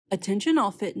Attention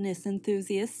all fitness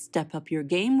enthusiasts, step up your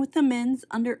game with the men's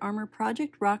Under Armour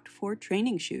Project Rock 4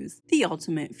 training shoes, the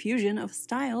ultimate fusion of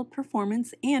style,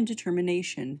 performance, and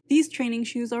determination. These training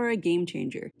shoes are a game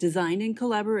changer, designed in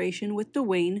collaboration with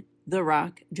Dwayne "The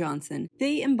Rock" Johnson.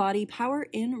 They embody power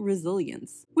and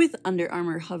resilience. With Under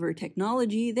Armour HOVR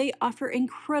technology, they offer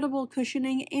incredible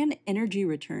cushioning and energy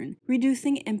return,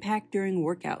 reducing impact during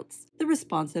workouts. The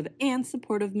responsive and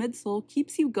supportive midsole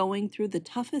keeps you going through the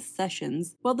toughest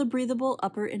sessions, while the breathable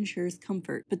upper ensures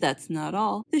comfort. But that's not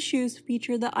all. The shoes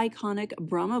feature the iconic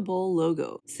Brahma Bull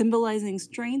logo, symbolizing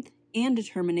strength and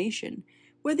determination.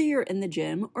 Whether you're in the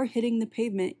gym or hitting the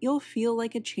pavement, you'll feel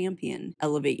like a champion.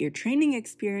 Elevate your training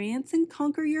experience and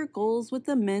conquer your goals with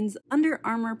the men's Under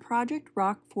Armour Project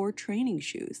Rock 4 training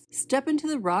shoes. Step into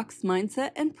the Rock's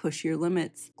mindset and push your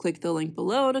limits. Click the link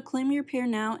below to claim your pair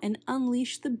now and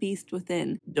unleash the beast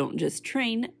within. Don't just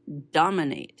train,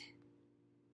 dominate.